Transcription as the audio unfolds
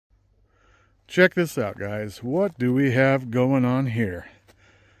Check this out, guys. What do we have going on here?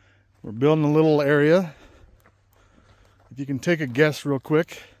 We're building a little area. If you can take a guess real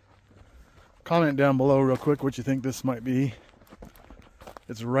quick, comment down below real quick what you think this might be.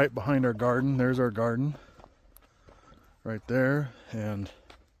 It's right behind our garden. There's our garden right there. And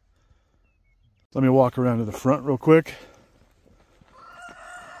let me walk around to the front real quick.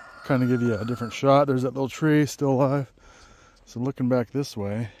 Kind of give you a different shot. There's that little tree still alive. So looking back this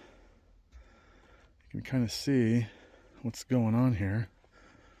way, you can kind of see what's going on here.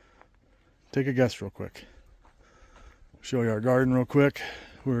 Take a guess real quick. Show you our garden real quick.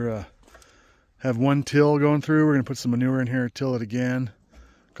 We're have one till going through. We're gonna put some manure in here, till it again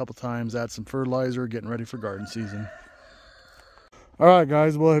a couple times, add some fertilizer, getting ready for garden season. All right,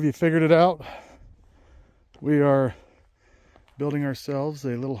 guys, well, have you figured it out? We are building ourselves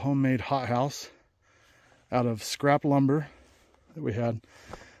a little homemade hothouse out of scrap lumber that we had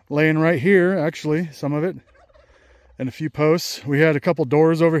laying right here, actually, some of it, and a few posts. We had a couple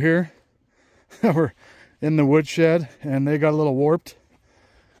doors over here that were in the woodshed, and they got a little warped.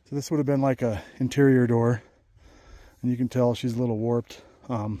 So this would have been like a interior door, and you can tell she's a little warped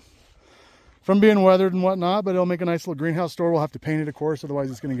from being weathered and whatnot, but it'll make a nice little greenhouse door. We'll have to paint it, of course,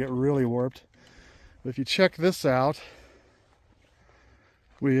 otherwise it's going to get really warped. But if you check this out,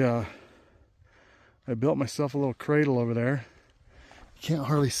 I built myself a little cradle over there. You can't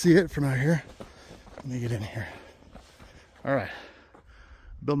hardly see it from out here. Let me get in here. All right,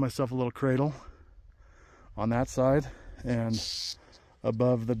 build myself a little cradle on that side, and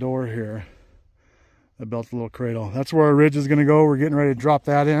above the door here I built a little cradle. That's where our ridge is going to go. We're getting ready to drop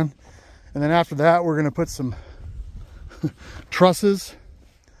that in, and then after that we're going to put some trusses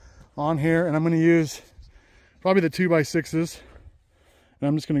on here, and I'm going to use probably the 2x6s, and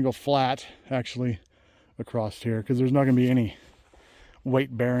I'm just going to go flat actually across here because there's not going to be any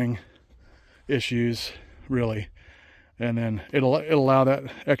weight bearing issues really, and then it'll allow that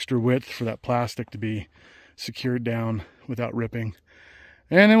extra width for that plastic to be secured down without ripping.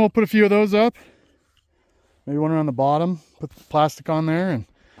 And then we'll put a few of those up, maybe one around the bottom, put the plastic on there, and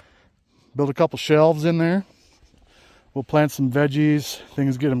build a couple shelves in there. We'll plant some veggies,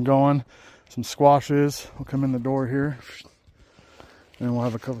 things, get them going, some squashes will come in the door here, and we'll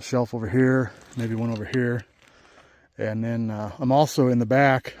have a couple shelf over here, maybe one over here. And then I'm also in the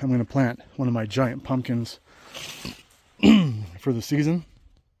back, I'm going to plant one of my giant pumpkins for the season,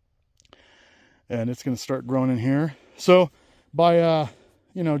 and it's going to start growing in here. So by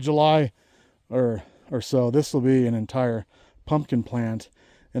July or so, this will be an entire pumpkin plant,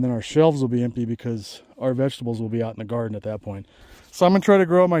 and then our shelves will be empty because our vegetables will be out in the garden at that point. So I'm going to try to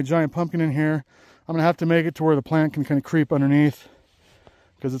grow my giant pumpkin in here. I'm going to have to make it to where the plant can kind of creep underneath,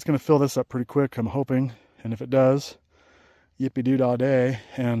 because it's going to fill this up pretty quick, I'm hoping. And if it does, yippee-doo-dah day.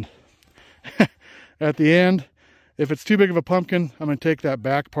 And at the end, if it's too big of a pumpkin, I'm going to take that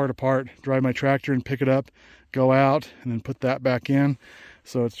back part apart, drive my tractor and pick it up, go out, and then put that back in.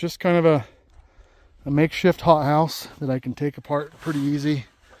 So it's just kind of a makeshift hothouse that I can take apart pretty easy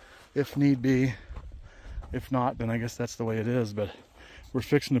if need be. If not, then I guess that's the way it is. But we're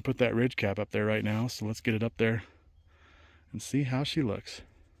fixing to put that ridge cap up there right now, so let's get it up there and see how she looks.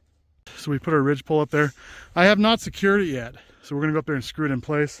 So we put our ridge pole up there. I have not secured it yet, so we're gonna go up there and screw it in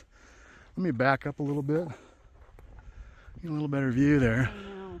place. Let me back up a little bit. Get a little better view there.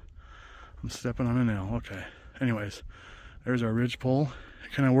 I'm stepping on a nail. Okay. Anyways, there's our ridge pole.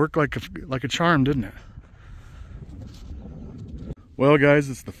 It kind of worked like a charm, didn't it? Well, guys,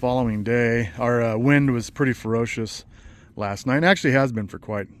 it's the following day. Our wind was pretty ferocious last night. It actually has been for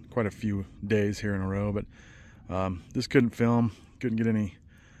quite a few days here in a row, but just couldn't film, couldn't get any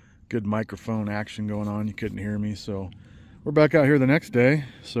good microphone action going on. You couldn't hear me, so we're back out here the next day.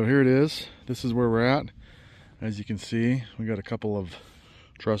 So here it is. This is where we're at. As you can see, we got a couple of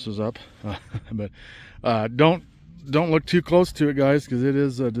trusses up, but don't look too close to it, guys, because it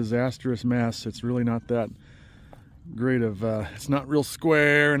is a disastrous mess. It's really not that great of it's not real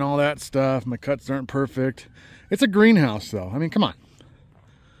square and all that stuff. My cuts aren't perfect. It's a greenhouse though. I mean, come on,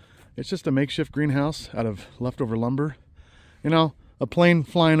 it's just a makeshift greenhouse out of leftover lumber. You know, a plane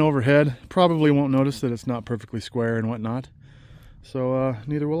flying overhead probably won't notice that it's not perfectly square and whatnot, so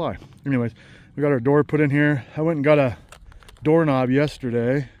neither will I. Anyways, we got our door put in here. I went and got a doorknob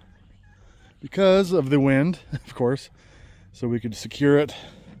yesterday because of the wind, of course, so we could secure it.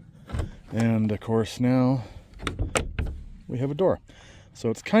 And of course now we have a door, so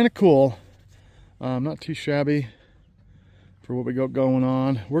it's kind of cool. Not too shabby for what we got going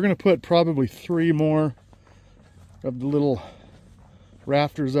on. We're gonna put probably 3 more of the little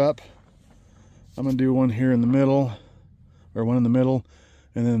rafters up. I'm gonna do one here in the middle, or one in the middle,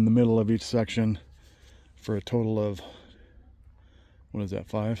 and then in the middle of each section for a total of, what is that,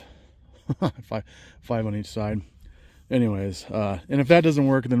 5? 5 on each side. Anyways, and if that doesn't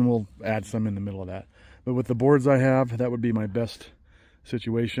work, then we'll add some in the middle of that. But with the boards I have, that would be my best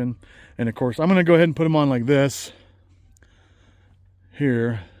situation. And of course, I'm going to go ahead and put them on like this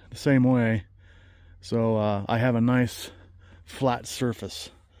here, the same way. So I have a nice flat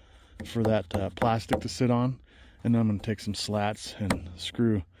surface for that plastic to sit on. And then I'm going to take some slats and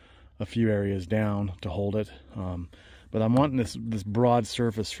screw a few areas down to hold it. But I'm wanting this broad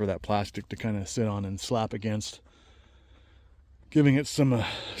surface for that plastic to kind of sit on and slap against, giving it some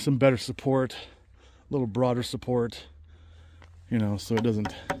better support, a little broader support, you know, so it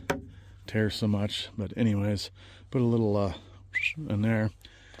doesn't tear so much. But anyways, put a little in there,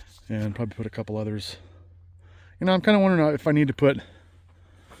 and probably put a couple others. You know, I'm kind of wondering if I need to put a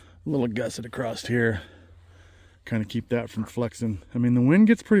little gusset across here, kind of keep that from flexing. I mean, the wind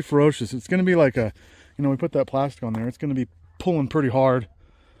gets pretty ferocious. It's going to be like a, you know, we put that plastic on there, it's going to be pulling pretty hard.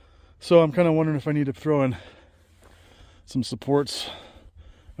 So I'm kind of wondering if I need to throw in some supports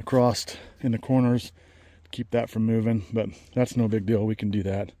across in the corners to keep that from moving. But that's no big deal. We can do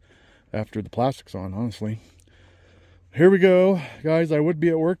that after the plastic's on, honestly. Here we go, guys. I would be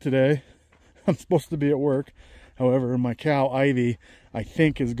at work today. I'm supposed to be at work. However, my cow, Ivy, I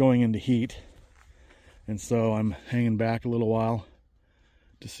think is going into heat. And so I'm hanging back a little while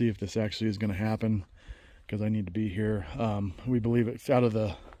to see if this actually is going to happen, because I need to be here. We believe it's out of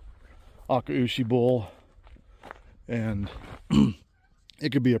the Akaushi bull, and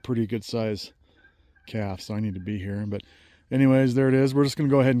it could be a pretty good size calf, so I need to be here. But anyways, there it is. We're just going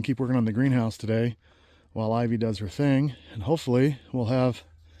to go ahead and keep working on the greenhouse today while Ivy does her thing, and hopefully we'll have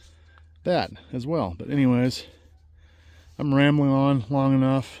that as well. But anyways, I'm rambling on long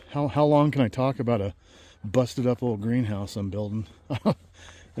enough. How long can I talk about a busted up little greenhouse I'm building?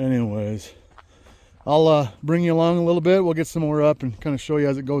 Anyways, I'll bring you along a little bit. We'll get some more up and kind of show you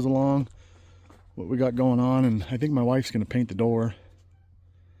as it goes along what we got going on. And I think my wife's going to paint the door.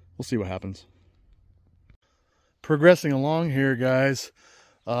 We'll see what happens. Progressing along here, guys.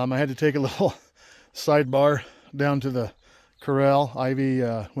 I had to take a little sidebar down to the corral. Ivy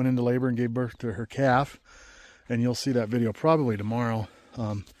went into labor and gave birth to her calf, and you'll see that video probably tomorrow.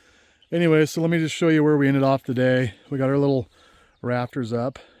 Anyway, so let me just show you where we ended off today. We got our little rafters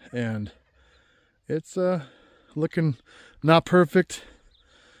up, and it's looking not perfect.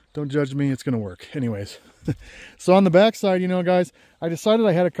 Don't judge me, it's gonna work. Anyways, so on the back side, you know, guys, I decided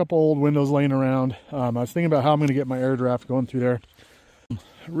I had a couple old windows laying around. I was thinking about how I'm gonna get my air draft going through there. I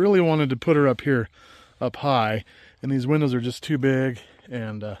really wanted to put her up here, up high, and these windows are just too big,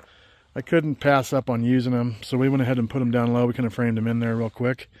 and I couldn't pass up on using them, so we went ahead and put them down low. We kind of framed them in there real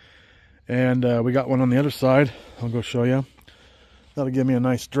quick, and we got one on the other side. I'll go show you. That'll give me a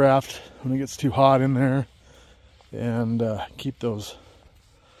nice draft when it gets too hot in there, and keep those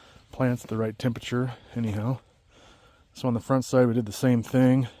plants at the right temperature anyhow. So on the front side we did the same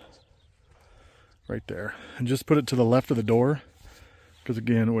thing right there, and just put it to the left of the door, because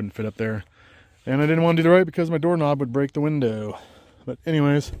again it wouldn't fit up there, and I didn't want to do the right because my doorknob would break the window. But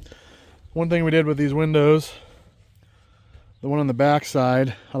anyways, one thing we did with these windows, the one on the back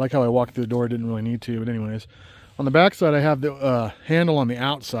side, I like how I walked through the door, didn't really need to, but anyways, on the back side I have the handle on the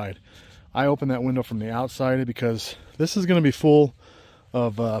outside. I open that window from the outside because this is going to be full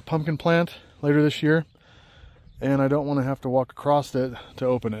of pumpkin plant later this year, and I don't want to have to walk across it to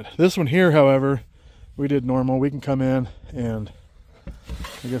open it. This one here, however, we did normal. We can come in and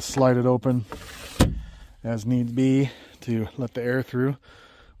I guess slide it open as need be to let the air through.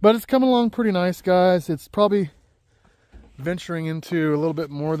 But it's coming along pretty nice, guys. It's probably venturing into a little bit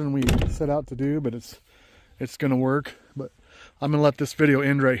more than we set out to do, but it's gonna work. But I'm gonna let this video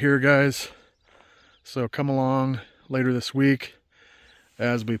end right here, guys. So come along later this week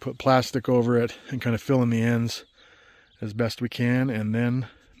as we put plastic over it and kind of fill in the ends as best we can, and then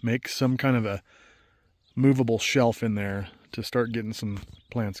make some kind of a movable shelf in there to start getting some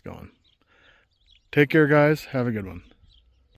plants going. Take care, guys. Have a good one.